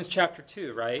 Philippians chapter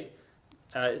 2, right?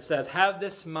 It says, have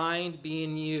this mind be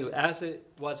in you as it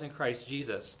was in Christ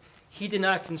Jesus. He did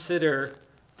not consider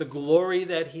the glory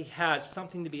that he had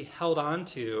something to be held on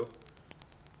to,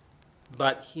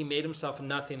 but he made himself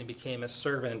nothing and became a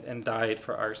servant and died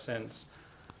for our sins.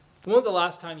 When was the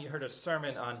last time you heard a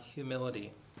sermon on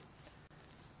humility?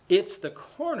 It's the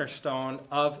cornerstone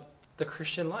of the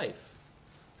Christian life.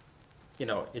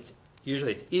 It's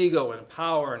usually it's ego and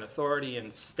power and authority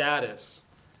and status.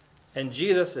 And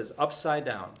Jesus is upside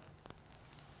down.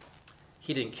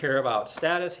 He didn't care about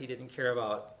status. He didn't care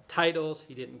about titles.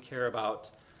 He didn't care about,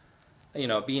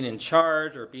 being in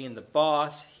charge or being the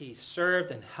boss. He served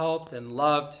and helped and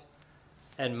loved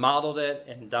and modeled it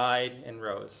and died and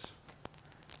rose.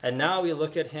 And now we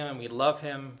look at him and we love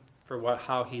him for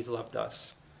how he's loved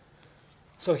us.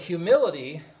 So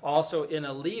humility also in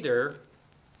a leader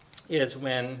is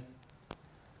when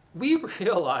we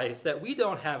realize that we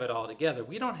don't have it all together.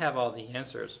 We don't have all the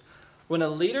answers. When a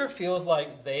leader feels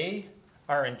like they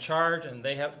are in charge and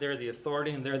they're the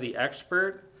authority and they're the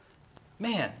expert,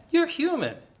 man, you're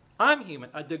human. I'm human.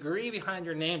 A degree behind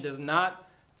your name does not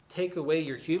take away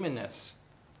your humanness.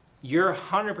 You're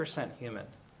 100% human.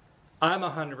 I'm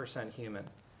 100% human.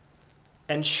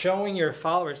 And showing your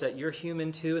followers that you're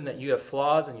human too and that you have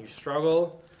flaws and you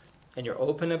struggle and you're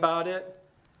open about it,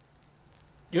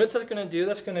 you know what that's going to do?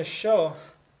 That's going to show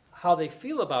how they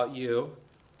feel about you,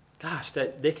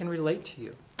 that they can relate to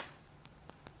you.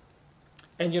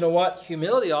 And you know what?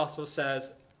 Humility also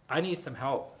says, I need some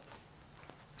help.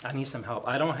 I need some help.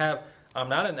 I'm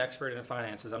not an expert in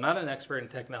finances. I'm not an expert in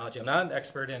technology. I'm not an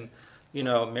expert in,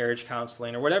 marriage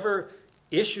counseling or whatever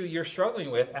issue you're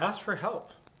struggling with. Ask for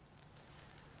help.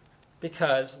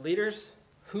 Because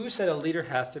who said a leader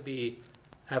has to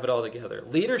have it all together?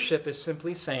 Leadership is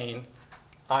simply saying,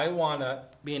 I want to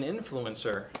be an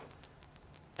influencer,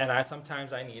 and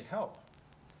sometimes I need help.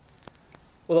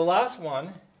 Well, the last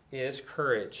one is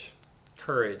courage.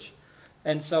 Courage.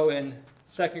 And so in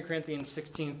 2 Corinthians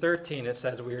 16:13, it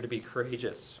says we are to be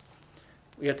courageous.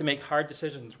 We have to make hard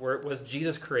decisions. Was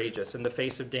Jesus courageous in the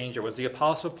face of danger? Was the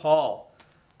Apostle Paul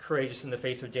courageous in the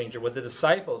face of danger? Were the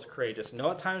disciples courageous?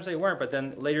 No, at times they weren't, but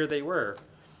then later they were.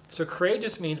 So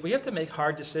courageous means we have to make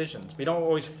hard decisions. We don't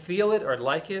always feel it or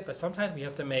like it, but sometimes we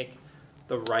have to make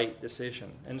the right decision.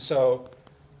 And so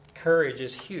courage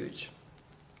is huge.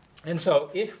 And so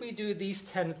if we do these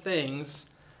 10 things,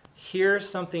 here's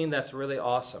something that's really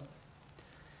awesome.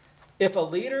 If a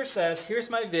leader says, here's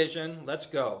my vision, let's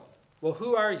go. Well,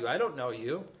 who are you? I don't know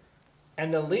you.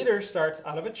 And the leader starts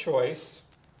out of a choice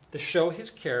to show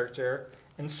his character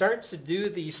and starts to do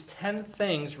these 10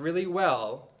 things really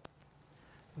well.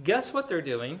 Guess what they're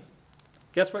doing?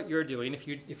 Guess what you're doing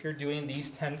if you're doing these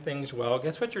 10 things well?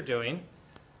 Guess what you're doing?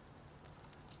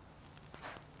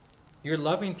 You're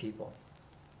loving people.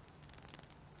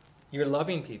 You're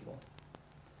loving people.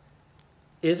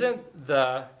 Isn't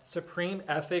the supreme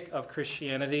ethic of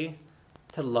Christianity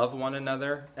to love one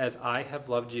another as I have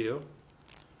loved you?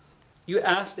 You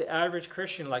ask the average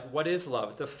Christian, like, what is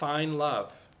love? Define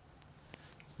love.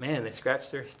 Man, they scratch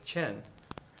their chin.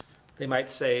 They might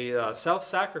say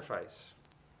self-sacrifice.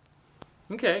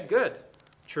 Okay, good.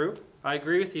 True. I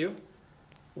agree with you.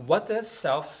 What does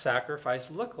self-sacrifice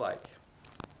look like?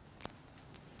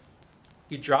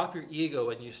 You drop your ego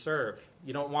and you serve.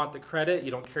 You don't want the credit.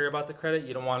 You don't care about the credit.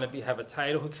 You don't want to have a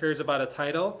title. Who cares about a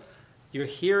title? You're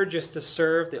here just to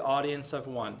serve the audience of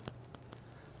one,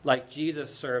 like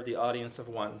Jesus served the audience of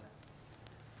one.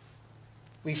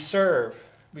 We serve.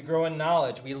 We grow in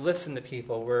knowledge. We listen to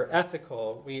people. We're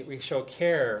ethical. We show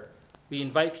care. We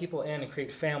invite people in and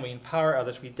create family. We empower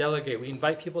others. We delegate. We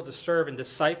invite people to serve and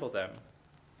disciple them.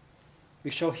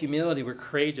 We show humility. We're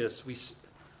courageous.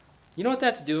 You know what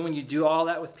that's doing when you do all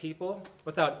that with people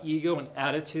without ego and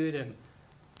attitude? And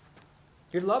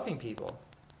you're loving people.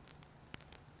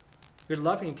 You're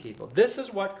loving people. This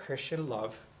is what Christian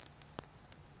love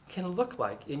can look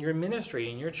like in your ministry,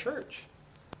 in your church.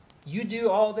 You do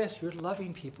all this, you're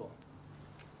loving people.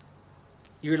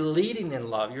 You're leading in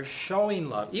love. You're showing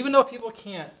love. Even though people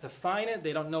can't define it,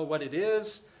 they don't know what it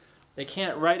is, they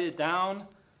can't write it down,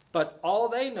 but all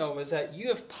they know is that you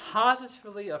have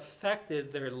positively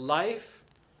affected their life.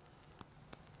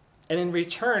 And in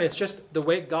return, it's just the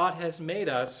way God has made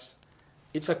us.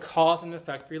 It's a cause and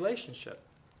effect relationship.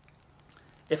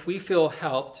 If we feel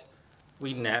helped,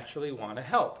 we naturally want to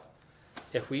help.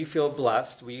 If we feel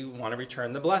blessed, we want to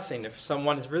return the blessing. If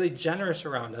someone is really generous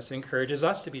around us, it encourages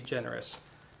us to be generous,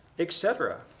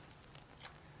 etc.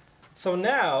 So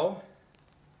now,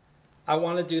 I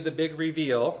want to do the big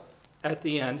reveal at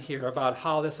the end here about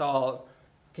how this all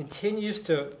continues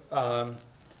to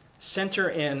center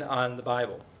in on the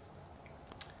Bible.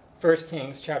 1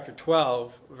 Kings chapter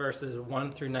 12, verses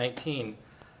 1 through 19.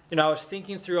 I was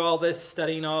thinking through all this,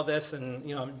 studying all this,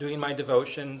 and doing my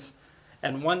devotions.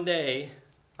 And one day,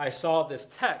 I saw this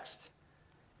text,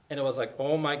 and it was like,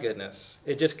 oh my goodness.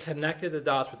 It just connected the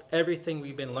dots with everything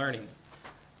we've been learning.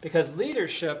 Because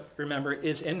leadership, remember,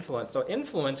 is influence. So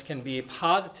influence can be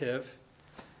positive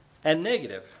and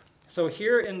negative. So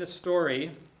here in the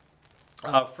story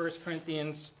of 1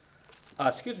 Kings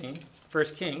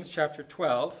chapter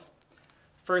 12.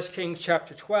 1 Kings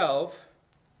chapter 12,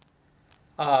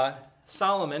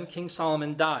 King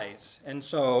Solomon dies. And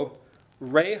so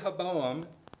Rehoboam,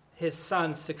 his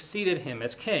son, succeeded him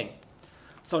as king.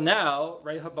 So now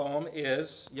Rehoboam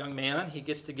is a young man. He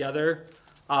gets together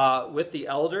with the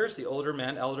elders, the older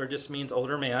men. Elder just means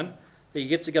older man. He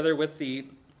gets together with the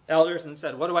elders and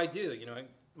said, what do I do?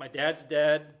 My dad's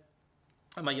dead.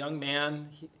 I'm a young man.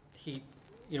 He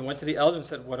went to the elders and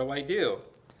said, what do I do?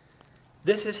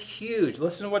 This is huge.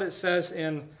 Listen to what it says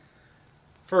in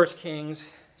 1 Kings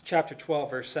chapter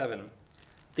 12, verse 7.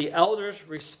 The elders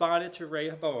responded to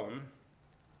Rehoboam,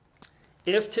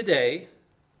 if today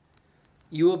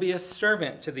you will be a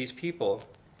servant to these people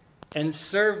and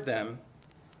serve them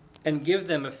and give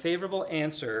them a favorable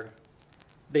answer,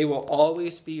 they will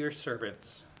always be your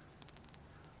servants.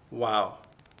 Wow.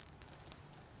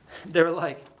 They're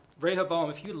like, Rehoboam,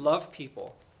 if you love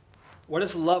people, what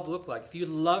does love look like? If you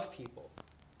love people,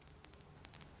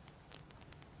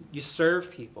 you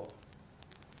serve people.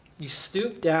 You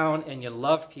stoop down and you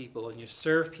love people and you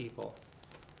serve people.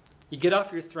 You get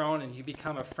off your throne and you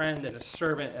become a friend and a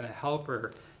servant and a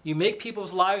helper. You make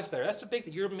people's lives better. That's the big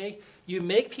thing. You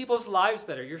make people's lives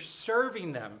better. You're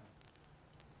serving them.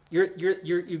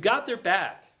 You got their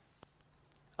back.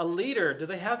 A leader, do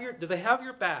they have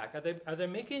your back? Are they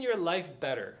making your life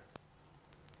better?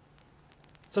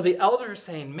 So the elders are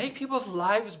saying, make people's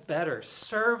lives better.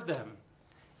 Serve them.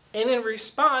 And in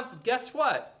response, guess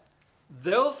what?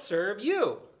 They'll serve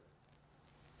you.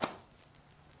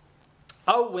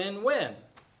 A win-win.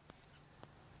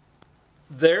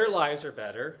 Their lives are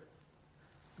better.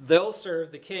 They'll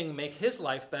serve the king, make his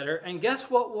life better. And guess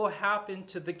what will happen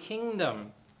to the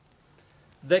kingdom?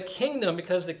 The kingdom,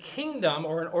 because the kingdom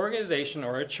or an organization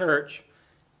or a church,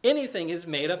 anything is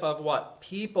made up of what?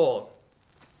 People.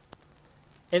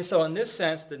 And so in this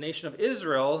sense, the nation of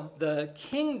Israel, the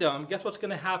kingdom, guess what's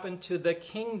going to happen to the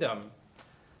kingdom?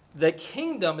 The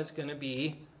kingdom is going to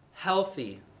be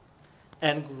healthy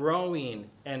and growing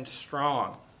and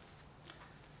strong.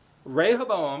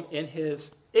 Rehoboam, in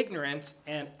his ignorance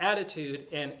and attitude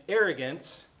and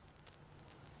arrogance,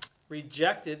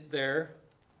 rejected their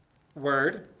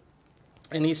word,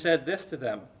 and he said this to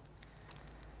them.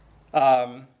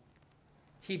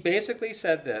 He basically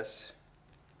said this.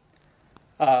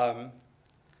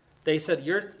 They said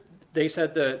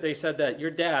that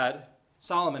your dad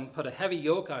Solomon put a heavy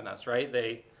yoke on us,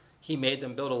 right? He made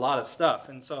them build a lot of stuff,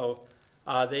 and so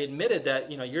they admitted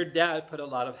that your dad put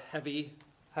a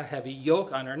heavy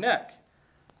yoke on our neck.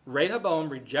 Rehoboam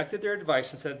rejected their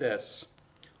advice and said this: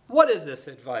 "What is this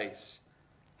advice?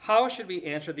 How should we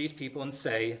answer these people and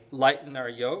say, 'Lighten our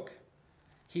yoke'?"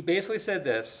 He basically said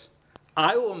this: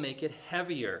 "I will make it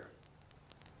heavier.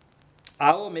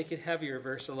 I will make it heavier,"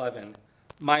 verse 11.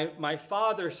 My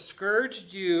father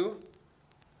scourged you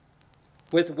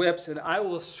with whips, and I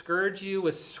will scourge you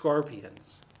with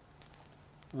scorpions."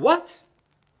 What?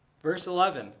 Verse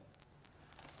 11.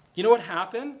 You know what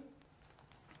happened?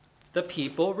 The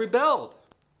people rebelled.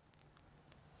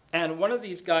 And one of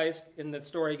these guys in the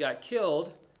story got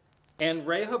killed, and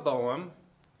Rehoboam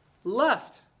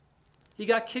left. He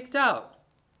got kicked out.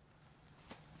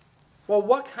 Well,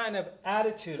 what kind of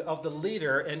attitude of the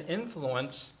leader and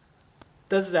influence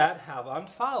does that have on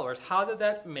followers? How did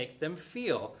that make them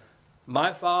feel?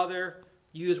 My father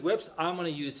used whips, I'm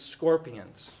going to use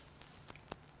scorpions.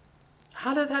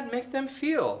 How did that make them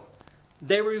feel?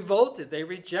 They revolted, they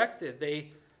rejected,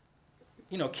 they,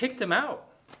 kicked him out.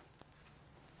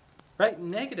 Right?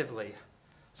 Negatively.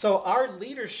 So our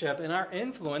leadership and our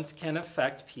influence can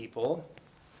affect people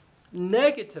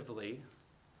negatively,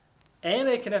 and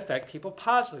it can affect people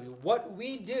positively. What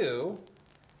we do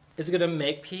is going to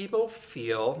make people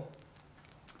feel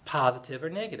positive or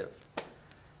negative.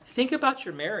 Think about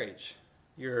your marriage,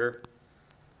 your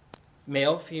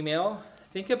male, female.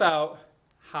 Think about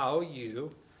how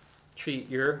you treat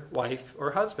your wife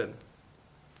or husband.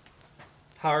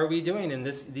 How are we doing in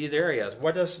these areas?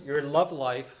 What does your love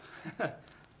life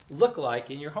look like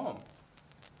in your home?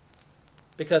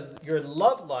 Because your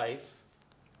love life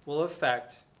will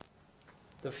affect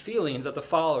the feelings of the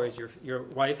followers, your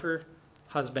wife or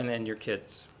husband and your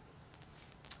kids.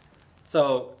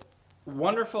 So,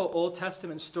 wonderful Old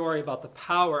Testament story about the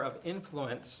power of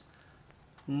influence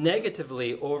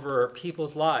negatively over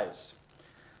people's lives.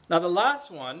 Now, the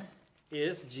last one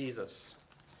is Jesus.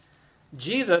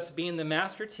 Jesus, being the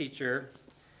master teacher,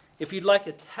 if you'd like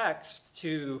a text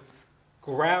to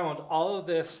ground all of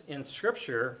this in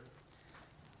Scripture,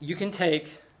 you can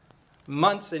take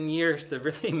months and years to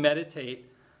really meditate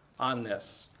on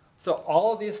this. So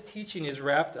all of this teaching is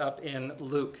wrapped up in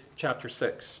Luke chapter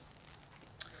 6.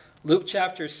 Luke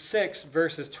chapter 6,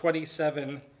 verses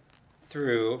 27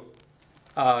 through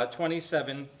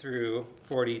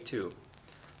 42.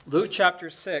 Luke chapter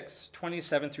 6,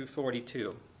 27 through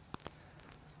 42.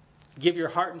 Give your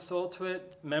heart and soul to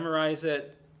it, memorize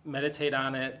it, meditate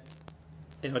on it.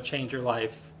 It'll change your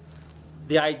life.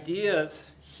 The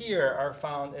ideas here are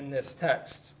found in this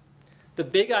text. The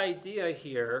big idea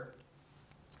here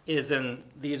is in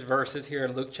these verses here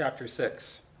in Luke chapter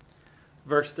 6,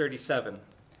 verse 37.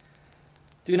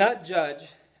 Do not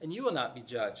judge, and you will not be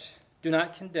judged. Do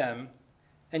not condemn,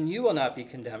 and you will not be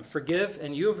condemned. Forgive,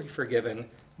 and you will be forgiven.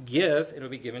 Give, and it will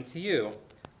be given to you.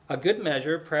 A good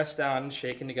measure, pressed down and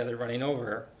shaken together, running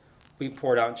over, will be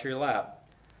poured out into your lap.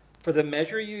 For the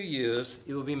measure you use,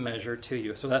 it will be measured to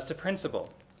you. So that's the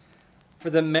principle. For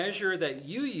the measure that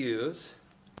you use,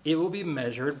 it will be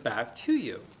measured back to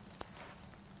you.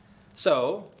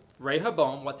 So,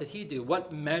 Rehoboam, what did he do? What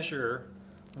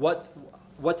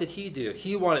did he do?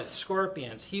 He wanted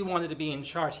scorpions. He wanted to be in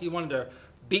charge. He wanted to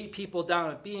beat people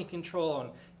down and be in control, and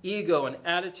ego and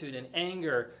attitude and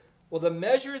anger. Well, the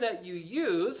measure that you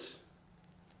use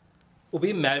will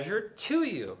be measured to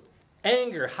you.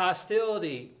 Anger,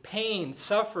 hostility, pain,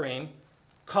 suffering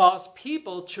cause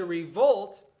people to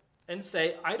revolt and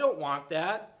say, I don't want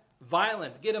that.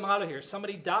 Violence, get him out of here.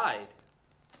 Somebody died.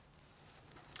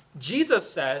 Jesus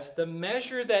says the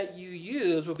measure that you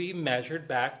use will be measured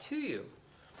back to you.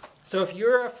 So if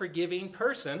you're a forgiving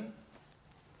person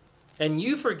and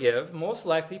you forgive, most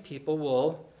likely people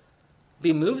will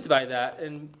be moved by that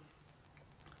and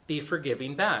be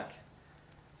forgiving back.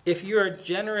 If you're a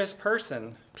generous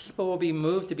person, people will be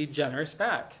moved to be generous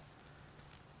back.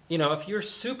 If you're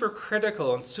super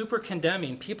critical and super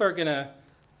condemning, people are going to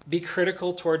be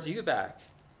critical towards you back.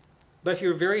 But if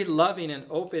you're very loving and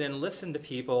open and listen to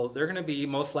people, they're going to be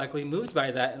most likely moved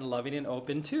by that and loving and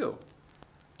open too.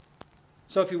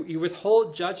 So if you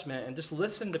withhold judgment and just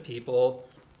listen to people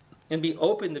and be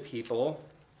open to people,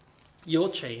 you'll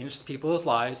change people's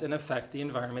lives and affect the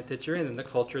environment that you're in and the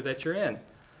culture that you're in.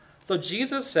 So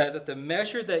Jesus said that the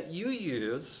measure that you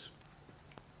use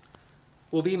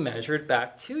will be measured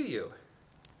back to you.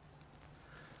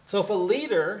 So if a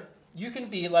leader, you can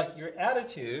be like your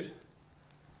attitude,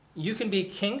 you can be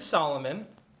King Solomon,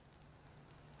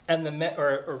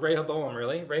 or Rehoboam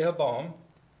really, Rehoboam,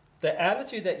 the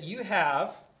attitude that you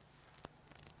have,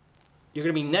 you're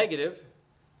going to be negative.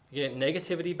 You get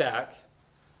negativity back.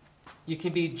 You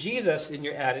can be Jesus in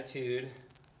your attitude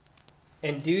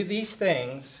and do these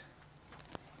things.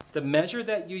 The measure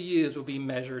that you use will be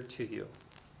measured to you.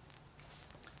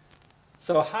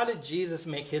 So how did Jesus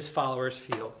make his followers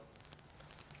feel?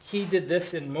 He did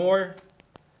this and more.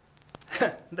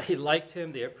 They liked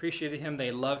him, they appreciated him,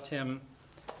 they loved him.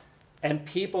 And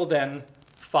people then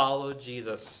followed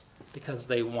Jesus because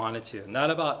they wanted to. Not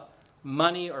about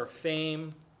money or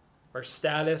fame or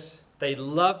status. We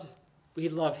love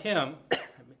him.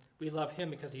 We love him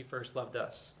because he first loved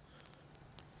us.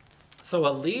 So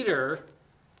a leader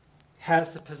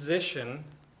has the position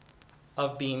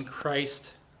of being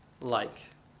Christ-like.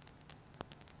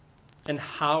 And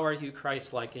how are you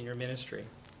Christ-like in your ministry?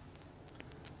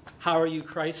 How are you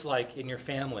Christ-like in your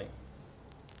family?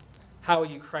 How are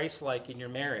you Christ-like in your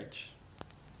marriage?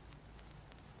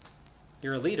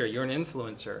 You're a leader. You're an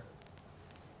influencer.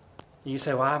 You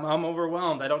say, well, I'm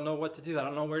overwhelmed. I don't know what to do. I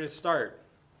don't know where to start.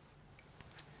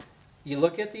 You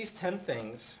look at these 10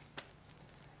 things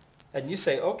and you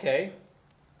say, okay,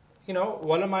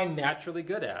 what am I naturally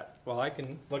good at? Well, I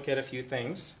can look at a few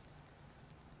things.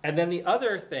 And then the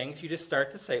other things, you just start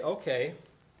to say, okay,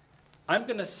 I'm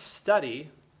going to study,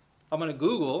 I'm going to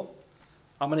Google,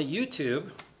 I'm going to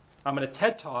YouTube, I'm going to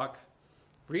TED Talk,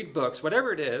 read books,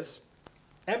 whatever it is,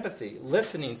 empathy,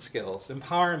 listening skills,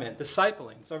 empowerment,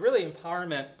 discipling. So really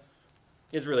empowerment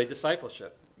is really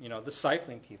discipleship,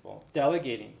 discipling people,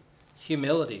 delegating,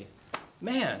 humility.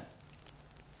 Man,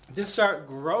 just start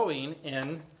growing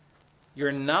in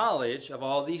your knowledge of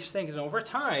all these things. And over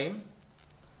time,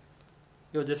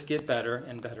 you'll just get better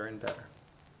and better and better.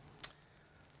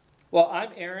 Well,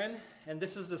 I'm Aaron, and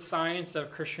this is the science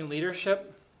of Christian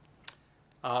leadership.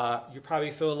 You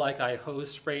probably feel like I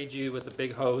hose sprayed you with a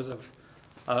big hose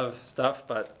of stuff,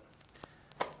 but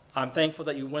I'm thankful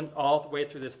that you went all the way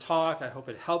through this talk. I hope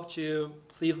it helped you.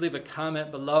 Please leave a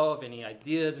comment below of any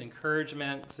ideas,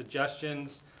 encouragement,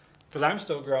 suggestions, because I'm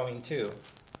still growing too.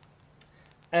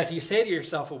 And if you say to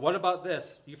yourself, well, what about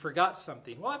this? You forgot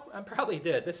something. Well, I probably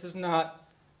did. This is not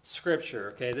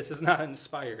scripture, okay? This is not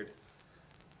inspired.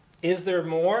 Is there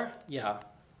more? Yeah.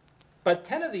 But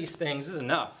 10 of these things is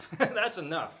enough. That's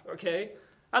enough, okay?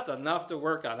 That's enough to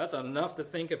work on. That's enough to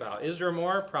think about. Is there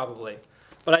more? Probably.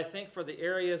 But I think for the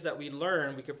areas that we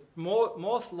learn, we could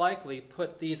most likely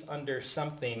put these under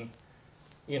something,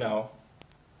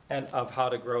 and of how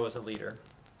to grow as a leader.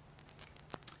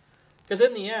 Because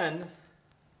in the end,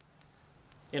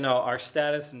 our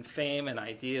status and fame and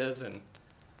ideas and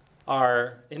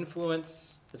our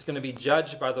influence is going to be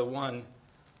judged by the one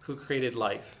who created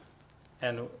life.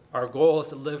 And our goal is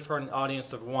to live for an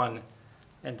audience of one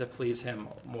and to please him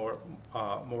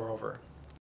moreover.